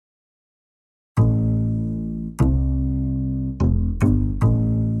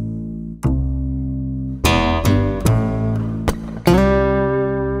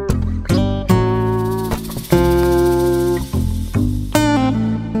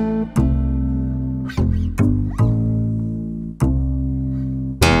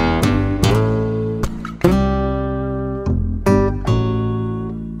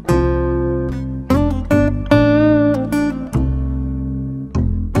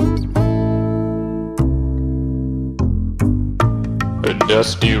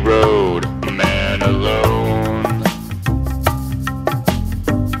dusty road, a man alone.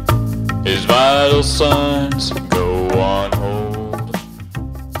 His vital signs go on hold.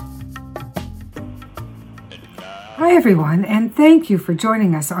 Hi everyone, and thank you for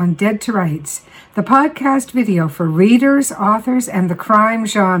joining us on Dead to Rights, the podcast video for readers, authors, and the crime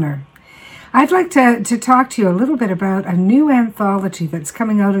genre. I'd like to talk to you a little bit about a new anthology that's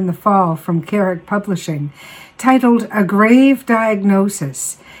coming out in the fall from Carrick Publishing, titled A Grave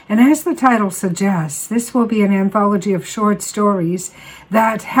Diagnosis. And as the title suggests, this will be an anthology of short stories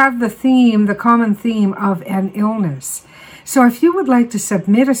that have the common theme of an illness. So if you would like to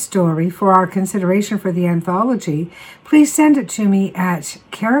submit a story for our consideration for the anthology, please send it to me at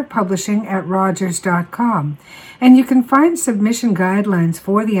carrickpublishing@rogers.com. And you can find submission guidelines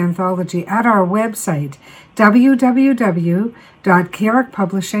for the anthology at our website,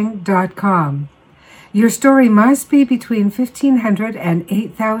 www.carrickpublishing.com. Your story must be between 1,500 and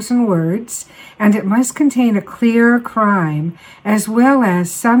 8,000 words, and it must contain a clear crime, as well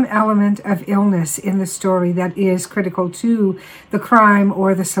as some element of illness in the story that is critical to the crime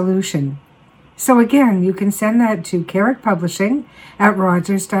or the solution. So again, you can send that to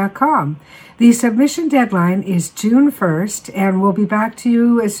carrickpublishing@rogers.com. The submission deadline is June 1st, and we'll be back to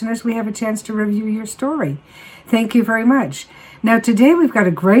you as soon as we have a chance to review your story. Thank you very much. Now, today we've got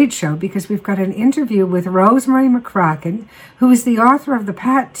a great show because we've got an interview with Rosemary McCracken, who is the author of the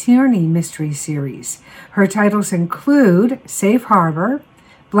Pat Tierney mystery series. Her titles include Safe Harbor,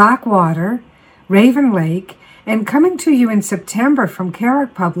 Blackwater, Raven Lake, and coming to you in September from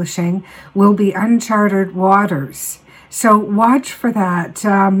Carrick Publishing will be Uncharted Waters. So watch for that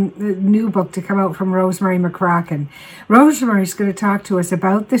new book to come out from Rosemary McCracken. Rosemary's going to talk to us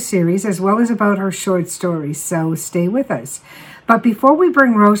about the series as well as about her short stories, so stay with us. But before we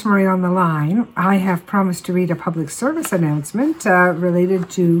bring Rosemary on the line, I have promised to read a public service announcement related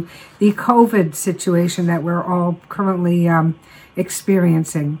to the COVID situation that we're all currently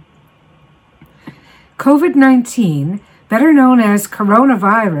experiencing. COVID-19, better known as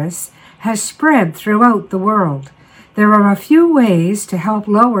coronavirus, has spread throughout the world. There are a few ways to help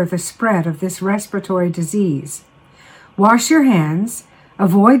lower the spread of this respiratory disease. Wash your hands,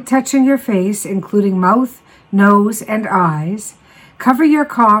 avoid touching your face, including mouth, nose, and eyes. Cover your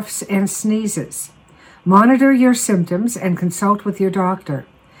coughs and sneezes. Monitor your symptoms and consult with your doctor.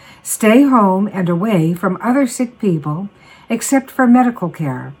 Stay home and away from other sick people, except for medical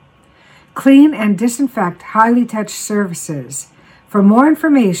care. Clean and disinfect highly touched surfaces. For more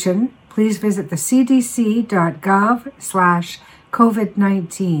information, please visit the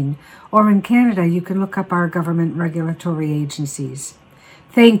cdc.gov/COVID-19, or in Canada, you can look up our government regulatory agencies.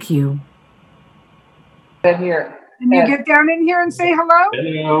 Thank you. Here. Can you get down in here and say hello?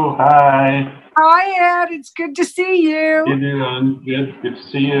 Hello, hi. Hi, Ed. It's good to see you. How you doing? Good to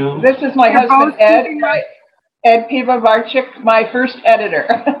see you. This is my husband, Ed Pivovarchik, my first editor.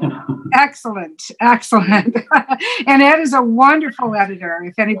 Excellent. And Ed is a wonderful editor.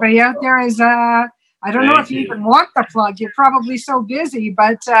 If anybody out there is, I don't know if you even want the plug. You're probably so busy,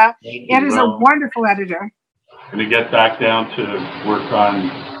 but Ed is a wonderful editor. I'm going to get back down to work on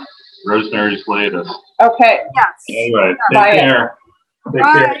Rosemary's latest. Okay. Yes. All right. Take care. Take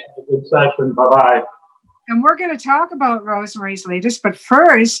care. Have a good session. Bye-bye. And we're going to talk about Rosemary's latest, but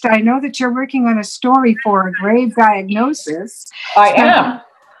first, I know that you're working on a story for A Grave Diagnosis. I am.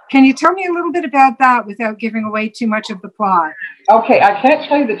 Can you tell me a little bit about that without giving away too much of the plot? Okay, I can't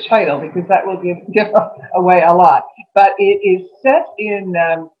tell you the title because that will give away a lot. But it is set in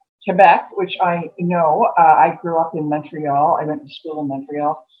Quebec, which I know. I grew up in Montreal. I went to school in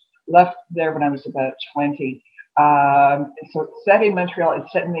Montreal. Left there when I was about 20. So it's set in Montreal.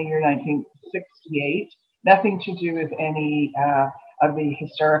 It's set in the year 1968. Nothing to do with any of the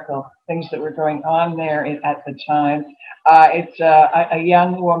historical things that were going on there at the time. It's a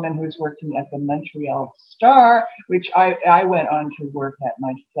young woman who's working at the Montreal Star, which I went on to work at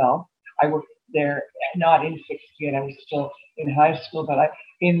myself. I worked there not in 68. I was still in high school, but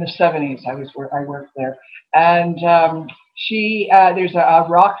in the 70s I worked there. And there's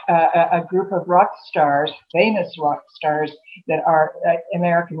a group of rock stars, famous rock stars that are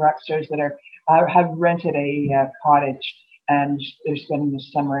American rock stars that have rented a cottage, and they're spending the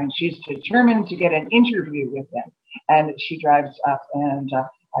summer, and she's determined to get an interview with them. And she drives up, and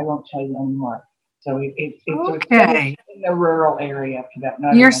I won't tell you anymore. So it's in the rural area.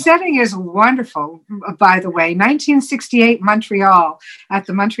 Your setting is wonderful, by the way. 1968 Montreal at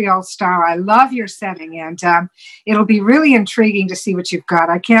the Montreal Star. I love your setting, and it'll be really intriguing to see what you've got.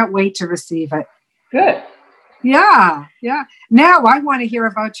 I can't wait to receive it. Good. Yeah, yeah. Now I want to hear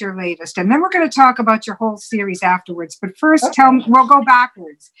about your latest, and then we're going to talk about your whole series afterwards. But first, tell Okay. me, we'll go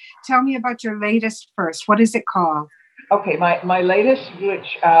backwards. Tell me about your latest first. What is it called? Okay, my latest,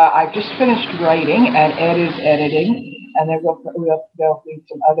 which I've just finished writing, and Ed is editing, and then there'll be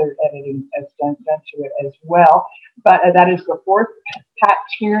some other editing that's done to it as well. But that is the fourth Pat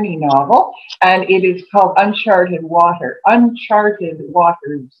Tierney novel, and it is called Uncharted Waters,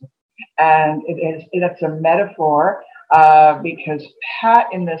 and it's a metaphor because Pat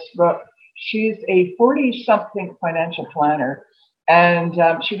in this book, she's a 40-something financial planner, and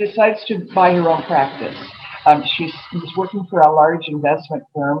she decides to buy her own practice. She's working for a large investment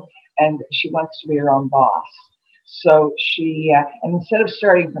firm, and she wants to be her own boss. So and instead of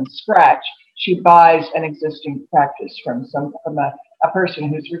starting from scratch, she buys an existing practice from a person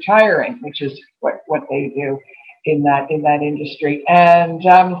who's retiring, which is what they do in that industry. And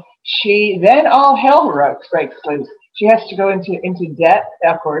she then all hell breaks loose. She has to go into debt,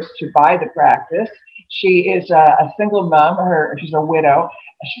 of course, to buy the practice. She is a single mom. She's a widow.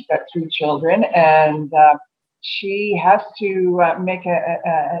 She's got three children, and she has to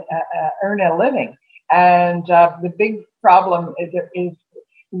earn a living. And the big problem is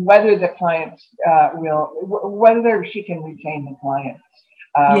whether the clients whether she can retain the clients.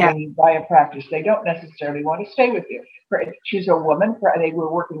 When you buy a practice, they don't necessarily want to stay with you. She's a woman. They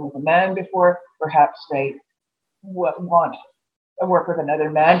were working with a man before. Perhaps they want to work with another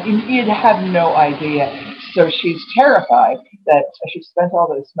man. You'd have no idea. So she's terrified that she spent all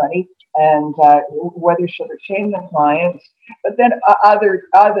this money and whether she'll retain the clients. But then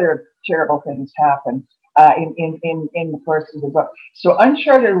other terrible things happen in the course of the book. So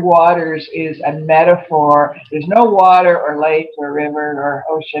Uncharted Waters is a metaphor. There's no water or lake or river or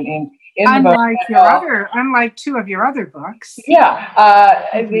ocean in the book. Unlike two of your other books. Yeah,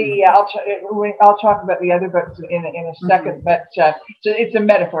 I'll talk about the other books in a second. But so it's a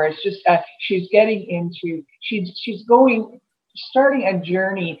metaphor. It's just she's starting a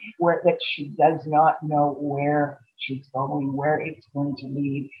journey that she does not know where she's going, where it's going to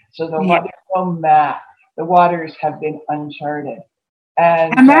lead. So there's no map. The waters have been uncharted.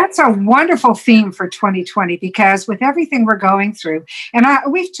 And that's a wonderful theme for 2020, because with everything we're going through, and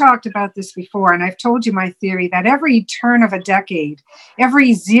we've talked about this before, and I've told you my theory that every turn of a decade,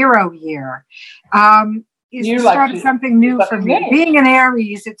 every 0 year, is the start of something new for me. Being an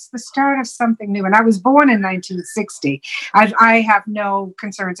Aries, it's the start of something new. And I was born in 1960. I have no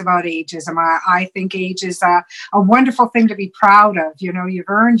concerns about ageism. I think age is a wonderful thing to be proud of. You know, you've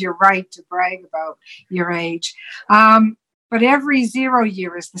earned your right to brag about your age. But every 0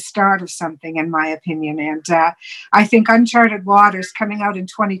 year is the start of something, in my opinion. And I think Uncharted Waters coming out in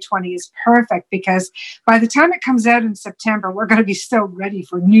 2020 is perfect, because by the time it comes out in September, we're going to be so ready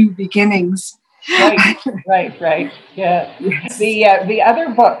for new beginnings. Right. Yeah. Yes. The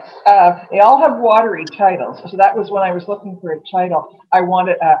other books, they all have watery titles. So that was when I was looking for a title. I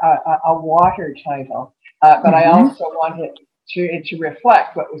wanted a water title, but I also wanted to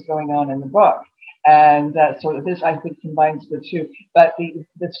reflect what was going on in the book. And so this, I think, combines the two. But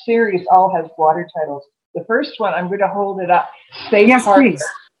the series all has water titles. The first one, I'm going to hold it up. Safe Harbor. Please.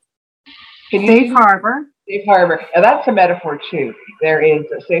 Safe Harbor. Safe Harbor. Now that's a metaphor too.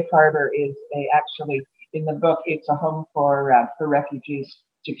 Safe Harbor is actually in the book. It's a home for refugees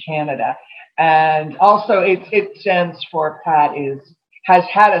to Canada, and also it stands for Pat has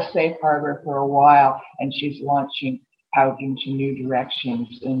had a safe harbor for a while, and she's launching out into new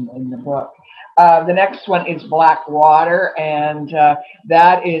directions in the book. The next one is Black Water, and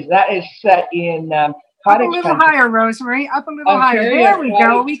that is set in cottage country. Up a little higher, Rosemary. Up a little higher. There we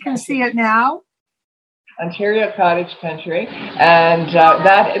go. We can see it now. Ontario Cottage Country, and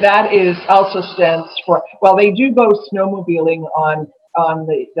that is also stands for. Well, they do go snowmobiling on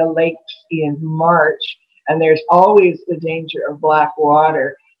the lakes in March, and there's always the danger of black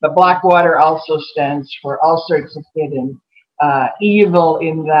water. But black water also stands for all sorts of hidden evil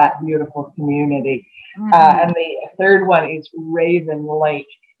in that beautiful community. And the third one is Raven Lake.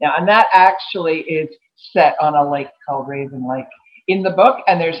 Now, and that actually is set on a lake called Raven Lake in the book.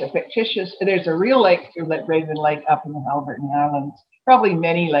 And there's a real lake, Raven Lake, up in the Albertan Islands, probably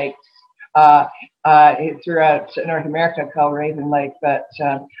many lakes throughout North America called Raven Lake. But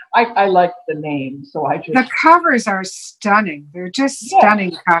I like the name, so the covers are stunning. They're just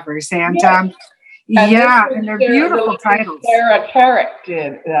stunning covers. And and they're beautiful titles. Sarah Carrick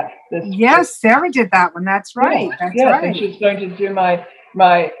did this. Yes, Sarah did that one. That's right. That's right. And she's going to do my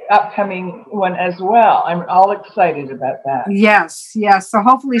my upcoming one as well. I'm all excited about that. Yes, yes. So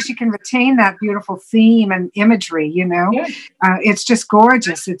hopefully she can retain that beautiful theme and imagery, Yeah. It's just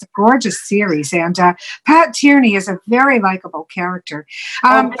gorgeous. It's a gorgeous series. And Pat Tierney is a very likable character.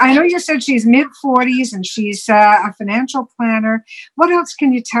 I know you said she's mid-40s and she's a financial planner. What else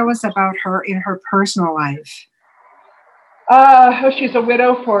can you tell us about her in her personal life? She's a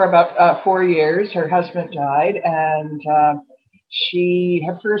widow for about 4 years. Her husband died, and her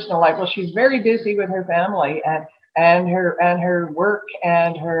personal life. Well, she's very busy with her family and her work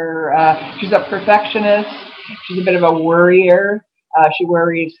and her. She's a perfectionist. She's a bit of a worrier. She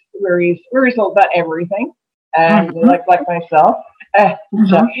worries about everything, and like myself.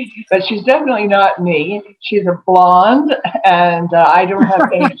 But she's definitely not me. She's a blonde, and I don't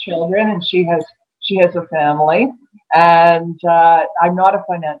have any children, and she has a family. And I'm not a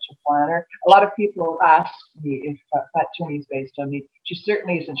financial planner. A lot of people ask me if Pat Tierney is based on me. She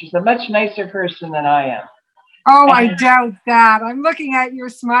certainly isn't. She's a much nicer person than I am. Oh, I doubt that. I'm looking at your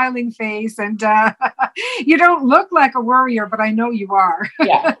smiling face, and you don't look like a worrier, but I know you are.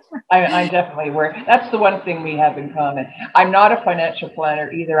 Yeah, I'm definitely worried. That's the one thing we have in common. I'm not a financial planner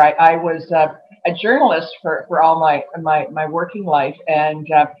either. I was a journalist for all my working life, and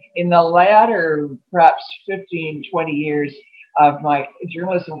in the latter perhaps 15, 20 years of my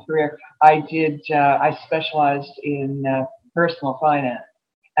journalism career, I specialized in personal finance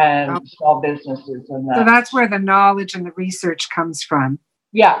and small businesses and that. So that's where the knowledge and the research comes from.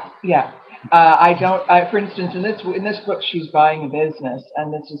 Yeah. For instance, in this book, she's buying a business,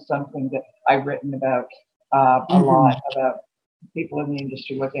 and this is something that I've written about a lot about people in the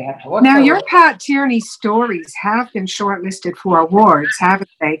industry, what they have to look for. Now, your Pat Tierney stories have been shortlisted for awards,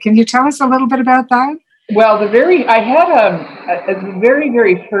 haven't they? Can you tell us a little bit about that? Well, the very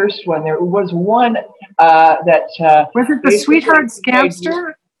very first one. There was one that was it the Sweetheart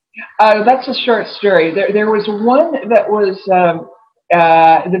Scamster? That's a short story. There was one that was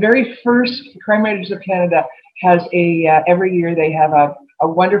the very first Crime Writers of Canada has every year they have a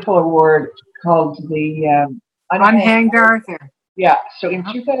wonderful award called the Unhanged Arthur. Yeah. So in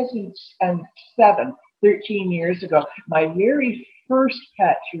 2007, 13 years ago, my very first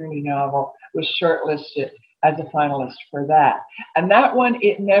Pat Tierney novel was shortlisted as a finalist for that. And that one,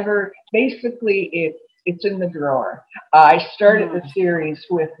 it's in the drawer. I started the series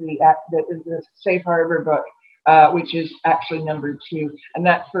with the Safe Harbor book, which is actually #2. And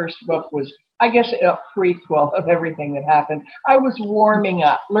that first book was, I guess, a prequel of everything that happened. I was warming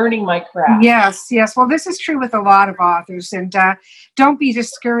up, learning my craft. Yes. Well, this is true with a lot of authors. And don't be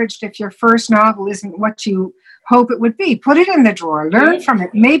discouraged if your first novel isn't what you hope it would be. Put it in the drawer. Learn from it.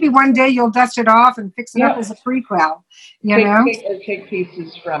 Maybe one day you'll dust it off and fix it up as a prequel. Take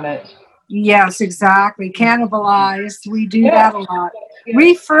pieces from it. Yes, exactly. Cannibalized. We do that a lot. Yes.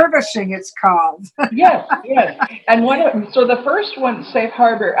 Refurbishing, it's called. Yes. And so the first one, Safe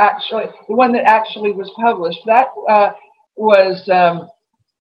Harbor, actually, the one that actually was published, that was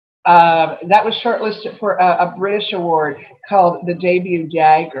shortlisted for a British award called the Debut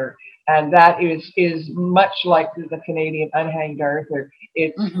Dagger, and that is much like the Canadian Unhanged Arthur.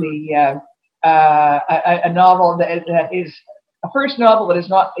 It's a novel that is a first novel that has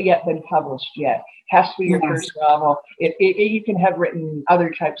not yet been published yet. Has to be your first novel. You can have written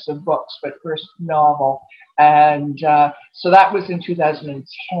other types of books, but first novel. And so that was in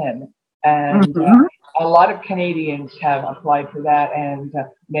 2010. And a lot of Canadians have applied for that, and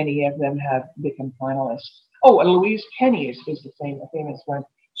many of them have become finalists. Oh, and Louise Penny is the famous one.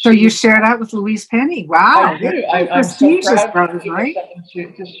 So you share that with Louise Penny. Wow. I do. I'm prestigious, so proud brothers, right?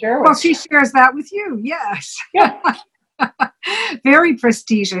 To share with. Well, she shares that with you. Yes. Yeah. Very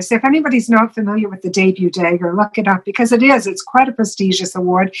prestigious. If anybody's not familiar with the Debut Dagger, look it up, because it's quite a prestigious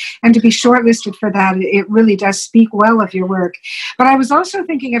award, and to be shortlisted for that, it really does speak well of your work. But I was also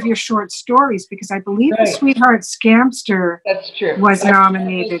thinking of your short stories, because I believe the Sweetheart Scamster was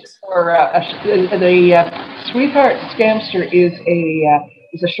nominated. The Sweetheart Scamster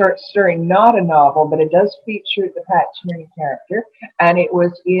is a short story, not a novel, but it does feature the Pat Tierney character, and it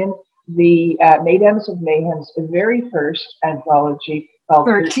was in the Mesdames of Mayhem's very first anthology called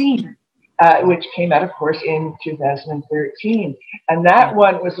 13, which came out, of course, in 2013. And that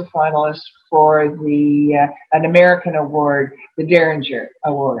one was a finalist for an American award, the Derringer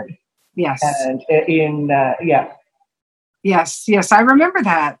Award. Yes. And Yes, yes, I remember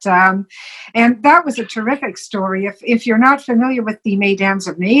that. And that was a terrific story. If you're not familiar with the Mesdames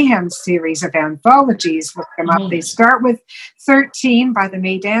of Mayhem series of anthologies, look them up. They start with 13 by the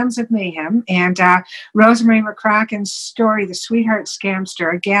Mesdames of Mayhem. And Rosemary McCracken's story, The Sweetheart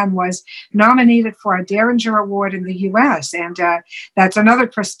Scamster, again, was nominated for a Derringer Award in the U.S. And that's another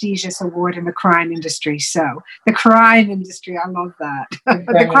prestigious award in the crime industry. So the crime industry, I love that.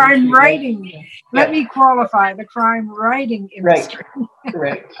 The crime writing. Yeah. Let me qualify the crime writing industry.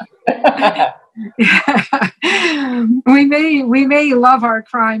 Right. we may love our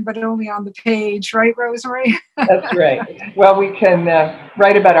crime, but only on the page, right, Rosemary? That's right. Well, we can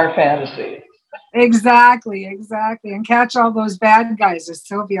write about our fantasies. Exactly, and catch all those bad guys, as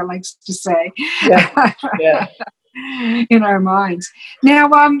Sylvia likes to say. Yes. In our minds. Now,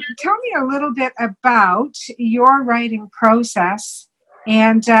 tell me a little bit about your writing process.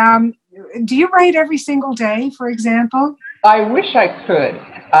 And do you write every single day, for example? I wish I could.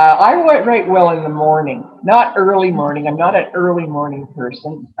 I write well in the morning, not early morning. I'm not an early morning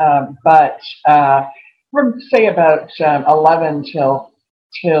person, but from say about 11 till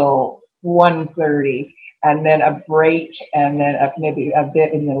 1:30, and then a break, and then maybe a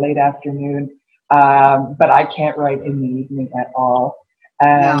bit in the late afternoon. But I can't write in the evening at all.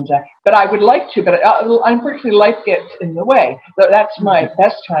 And but I would like to, but unfortunately life gets in the way. So that's my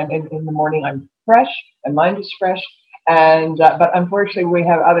best time in the morning. I'm fresh, my mind is fresh, and but unfortunately we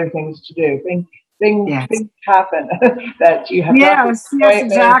have other things to do. Things happen that you have. Yes,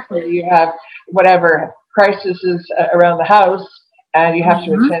 exactly. You have whatever crises around the house, and you have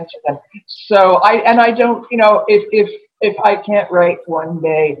to attend to them. So I don't, if I can't write one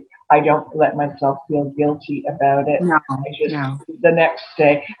day, I don't let myself feel guilty about it. No, the next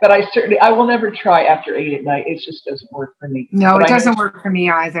day. But I will never try after 8 at night. It just doesn't work for me. No, it doesn't work for me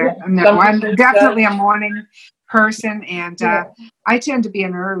either. No, I'm definitely a morning person, and I tend to be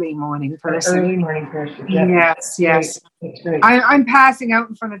an early morning person. An early morning person. Yes. That's great. I'm passing out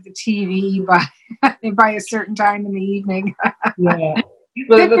in front of the TV by a certain time in the evening. Yeah.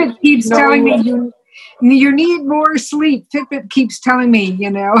 Fitbit keeps telling me you need more sleep. Fitbit keeps telling me, you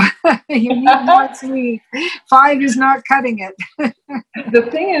need more sleep. 5 is not cutting it. The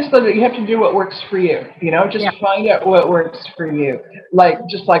thing is, though, that you have to do what works for you. Just find out what works for you.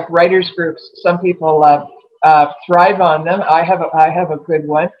 Just like writers groups, some people thrive on them. I have a good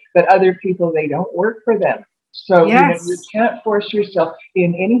one, but other people, they don't work for them. So you can't force yourself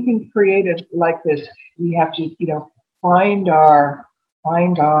in anything creative like this. We have to find our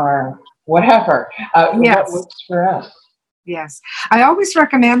whatever what works for us. Yes, I always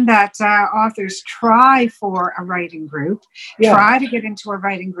recommend that authors try for a writing group. Try to get into a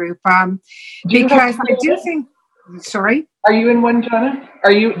writing group because I do think. Sorry, are you in one, Jonna?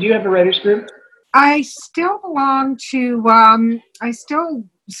 Do you have a writers group? I still belong to. I still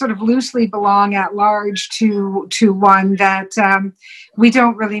sort of loosely belong at large to one that we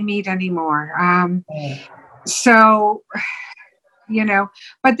don't really meet anymore. So.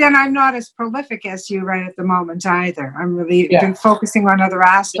 But then I'm not as prolific as you right at the moment either. I'm really been focusing on other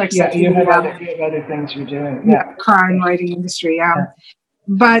aspects. You have other things you're doing. Crime writing industry.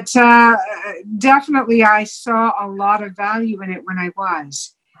 But definitely I saw a lot of value in it when I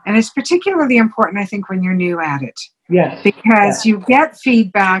was. And it's particularly important, I think, when you're new at it. Yes. Because you get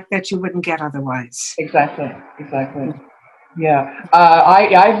feedback that you wouldn't get otherwise. Exactly. Yeah,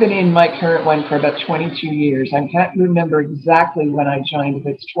 I've been in my current one for about 22 years. I can't remember exactly when I joined, if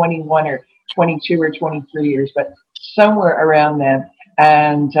it's 21 or 22 or 23 years, but somewhere around then.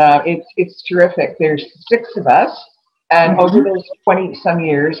 And it's terrific. There's 6 of us, and over those 20-some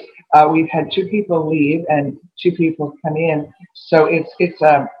years, we've had 2 people leave and 2 people come in. So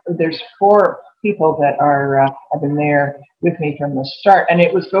there's 4 people that have been there with me from the start, and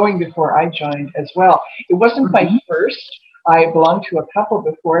it was going before I joined as well. It wasn't my first. I belonged to a couple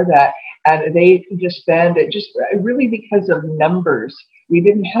before that, and they disbanded just really because of numbers. We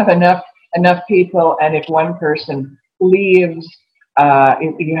didn't have enough people, and if one person leaves,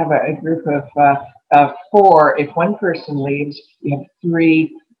 if you have a group of 4. If one person leaves, you have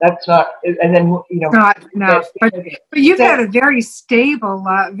 3. That's not, and then not enough. But you've got a very stable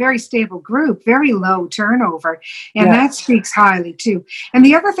group, very low turnover, and that speaks highly too. And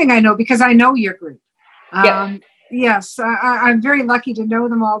the other thing I know, because I know your group. Yes, I'm very lucky to know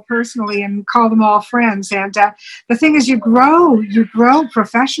them all personally and call them all friends. And the thing is, you grow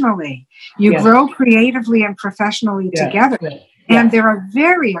professionally. You grow creatively and professionally together. And they're a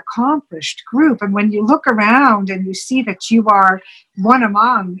very accomplished group. And when you look around and you see that you are one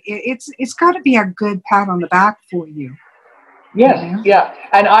among, it's got to be a good pat on the back for you. Yes,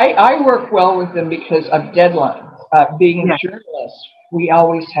 And I work well with them because of deadlines. being a Yeah. journalist, we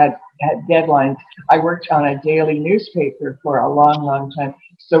always had deadlines. I worked on a daily newspaper for a long, long time.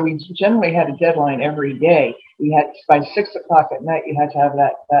 So we generally had a deadline every day. We had by 6 o'clock at night, you had to have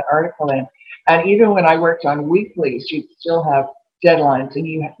that article in. And even when I worked on weeklies, you'd still have deadlines,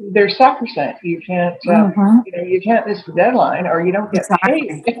 and they're sacrosanct. You can't, you can't miss the deadline, or you don't get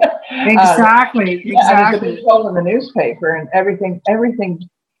paid. Exactly. Exactly. Yeah, and it's a big hole in the newspaper, and everything.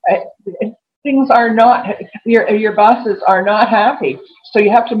 Things are not. Your bosses are not happy, so you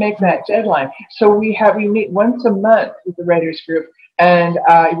have to make that deadline. So we meet once a month with the writers group, and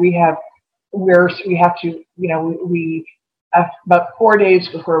we have to, we about 4 days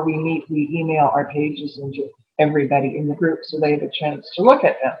before we meet, we email our pages into everybody in the group so they have a chance to look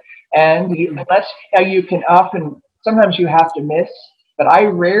at them. And sometimes you have to miss, but I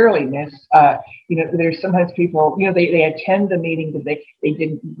rarely miss. There's sometimes people, they attend the meeting, but they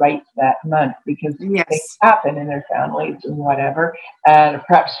didn't write that month because things happen in their families and whatever. And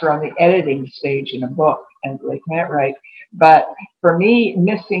perhaps they're on the editing stage in a book and they can't write. But for me,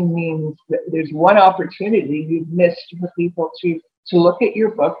 missing means that there's one opportunity you've missed for people to look at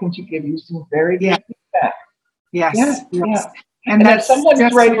your book and to give you some very good feedback. Yes. Yeah. And that's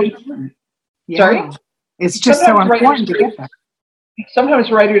sometimes writers. Sorry? It's just so important to get that.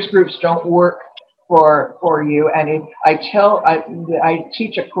 Sometimes writers groups don't work for you. And I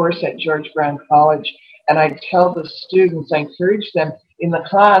teach a course at George Brown College, and I tell the students, I encourage them in the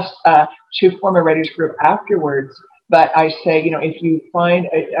class to form a writers group afterwards. But I say, if you find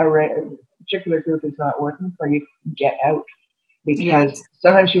a particular group is not working for you, get out. Because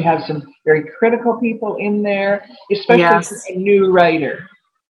sometimes you have some very critical people in there, especially for a new writer.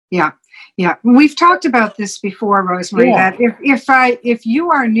 Yeah. Yeah. We've talked about this before, Rosemary, that if you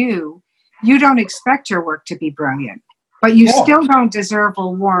are new, you don't expect your work to be brilliant, but you still don't deserve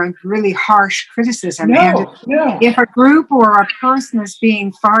or warrant really harsh criticism. If a group or a person is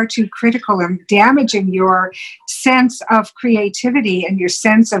being far too critical and damaging your sense of creativity and your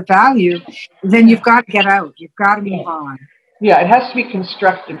sense of value, then you've got to get out. You've got to move on. Yeah, it has to be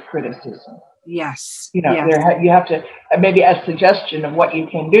constructive criticism. Yes. You have to maybe a suggestion of what you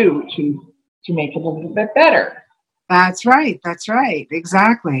can do to make it a little bit better. That's right.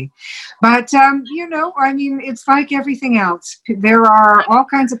 Exactly. But, it's like everything else. There are all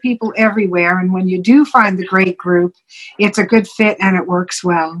kinds of people everywhere. And when you do find the great group, it's a good fit and it works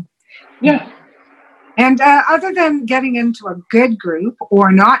well. Yeah. And other than getting into a good group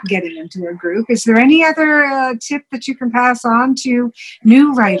or not getting into a group, is there any other tip that you can pass on to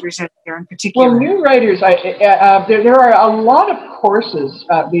new writers out there in particular? Well, new writers, there are a lot of courses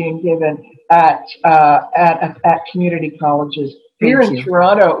being given at community colleges. Here in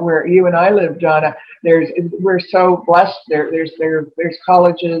Toronto, where you and I live, Donna, we're so blessed. There's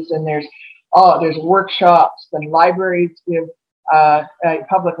colleges, and there's workshops, and libraries give.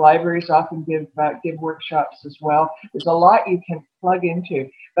 Public libraries often give workshops as well. There's a lot you can plug into,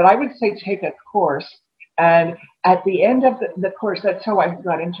 but I would say take a course, and at the end of the course, that's how I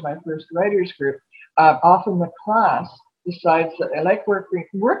got into my first writers group. Often the class decides that they like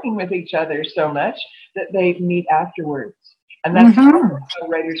working with each other so much that they meet afterwards. And that's how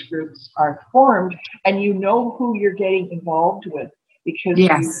writers groups are formed, and you know who you're getting involved with. Because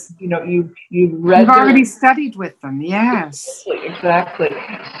you've read. You've already studied with them, yes. Exactly.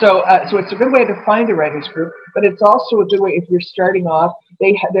 So it's a good way to find a writers group, but it's also a good way if you're starting off.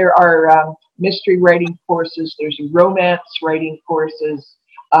 There are mystery writing courses. There's romance writing courses.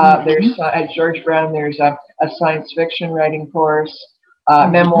 There's at George Brown. There's a science fiction writing course,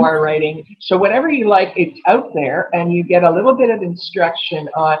 memoir writing. So whatever you like, it's out there, and you get a little bit of instruction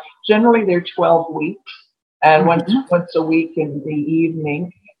on. Generally, they're 12 weeks. And once a week in the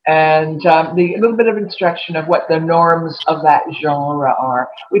evening, and the little bit of instruction of what the norms of that genre are,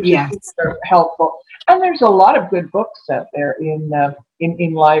 which is helpful. And there's a lot of good books out there in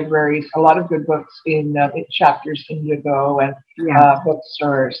libraries, a lot of good books in Chapters Indigo and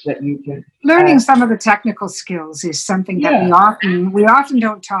bookstores that you can. Learning some of the technical skills is something that we often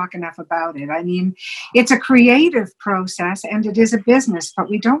don't talk enough about it. I mean, it's a creative process and it is a business, but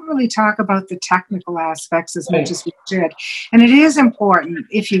we don't really talk about the technical aspects as much as we should. And it is important,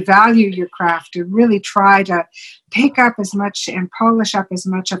 if you value your craft, to really try to pick up as much and polish up as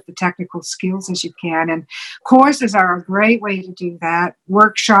much of the technical skills as you can. And courses are a great way to do that.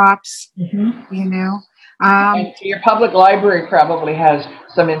 Workshops, And your public library probably has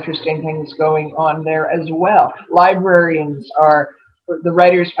some interesting things going on there as well. Librarians are a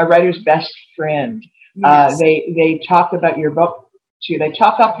writer's best friend. Yes. They talk about your book to. They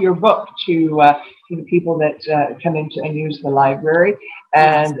talk up your book to the people that come into and use the library,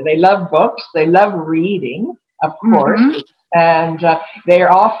 and they love books. They love reading. of course, and they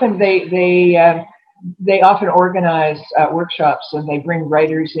often organize workshops, and they bring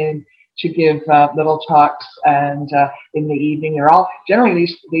writers in to give little talks, and in the evening they're all generally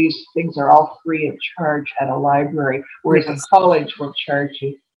these things are all free of charge at a library, whereas a college will charge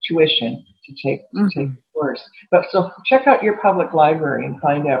you tuition to take the course. But so check out your public library and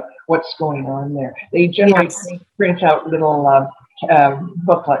find out what's going on there. They generally print out little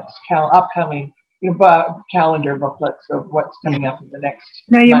booklets, upcoming calendar booklets of what's coming up in the next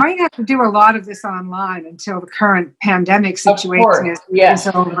Now, you month. might have to do a lot of this online until the current pandemic situation is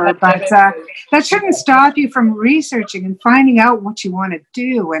over, but that shouldn't stop you from researching and finding out what you want to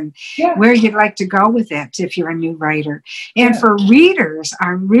do and where you'd like to go with it if you're a new writer. And for readers, I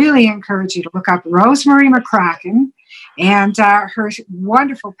really encourage you to look up Rosemary McCracken and her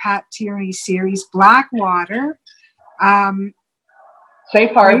wonderful Pat Tierney series, Blackwater.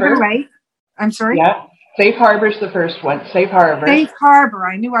 Safe Harbor. I'm sorry? Yeah. Safe Harbor's the first one. Safe Harbor. Safe Harbor.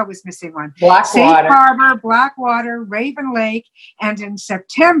 I knew I was missing one. Blackwater. Safe Harbor, Blackwater, Raven Lake, and in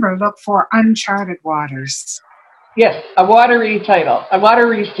September, look for Uncharted Waters. Yes, a watery title, a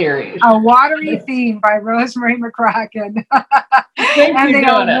watery series. A watery theme by Rosemary McCracken. And they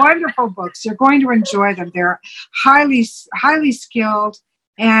are wonderful books. You're going to enjoy them. They're highly skilled.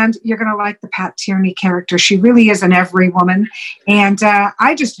 And you're going to like the Pat Tierney character. She really is an every woman. And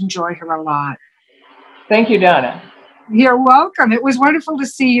I just enjoy her a lot. Thank you, Donna. You're welcome. It was wonderful to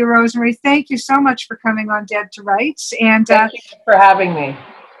see you, Rosemary. Thank you so much for coming on Dead to Rights. And thank you for having me.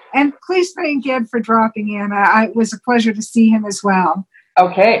 And please thank Ed for dropping in. It was a pleasure to see him as well.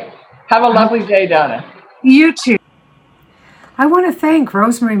 Okay. Have a lovely day, Donna. You too. I want to thank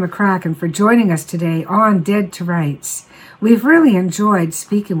Rosemary McCracken for joining us today on Dead to Rights. We've really enjoyed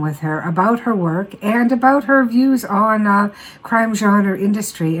speaking with her about her work and about her views on crime genre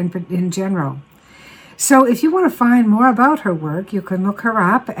industry in general. So if you want to find more about her work, you can look her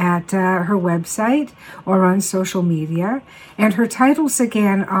up at her website or on social media. And her titles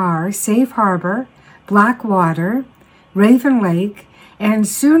again are Safe Harbor, Blackwater, Raven Lake, and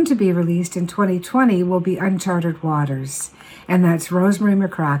soon to be released in 2020 will be Uncharted Waters. And that's Rosemary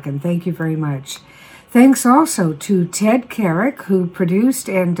McCracken. Thank you very much. Thanks also to Ted Carrick, who produced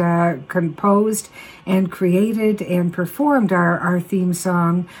and composed and created and performed our theme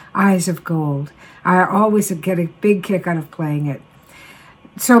song, Eyes of Gold. I always get a big kick out of playing it.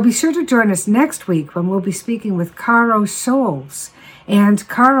 So be sure to join us next week when we'll be speaking with Caro Souls. And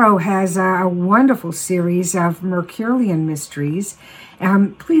Caro has a wonderful series of Mercurian mysteries.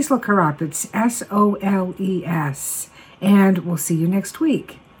 Please look her up. It's SOLES. And we'll see you next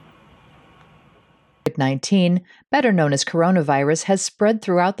week. COVID-19, better known as coronavirus, has spread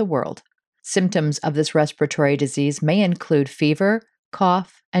throughout the world. Symptoms of this respiratory disease may include fever,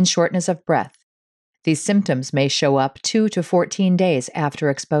 cough, and shortness of breath. These symptoms may show up 2 to 14 days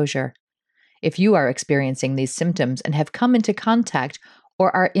after exposure. If you are experiencing these symptoms and have come into contact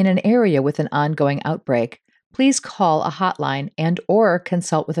or are in an area with an ongoing outbreak, please call a hotline and/or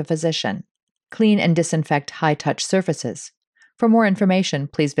consult with a physician. Clean and disinfect high-touch surfaces. For more information,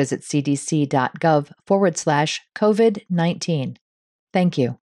 please visit cdc.gov/COVID-19. Thank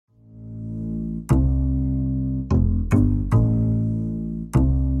you.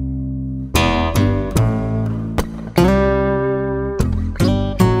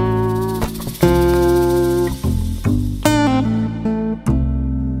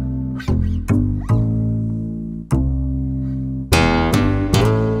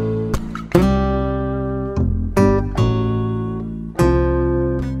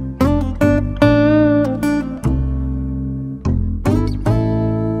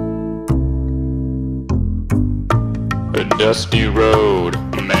 A dusty road,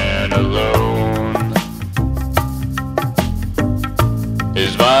 a man alone.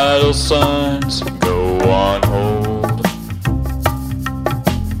 His vital signs go on hold.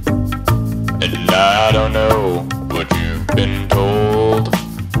 And I don't know what you've been told,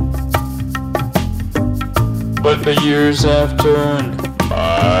 but the years have turned my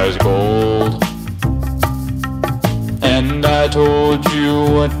eyes gold. And I told you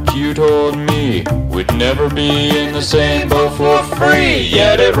what you told me, we'd never be in the same boat for free.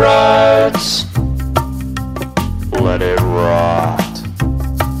 Yet it rides, let it rock.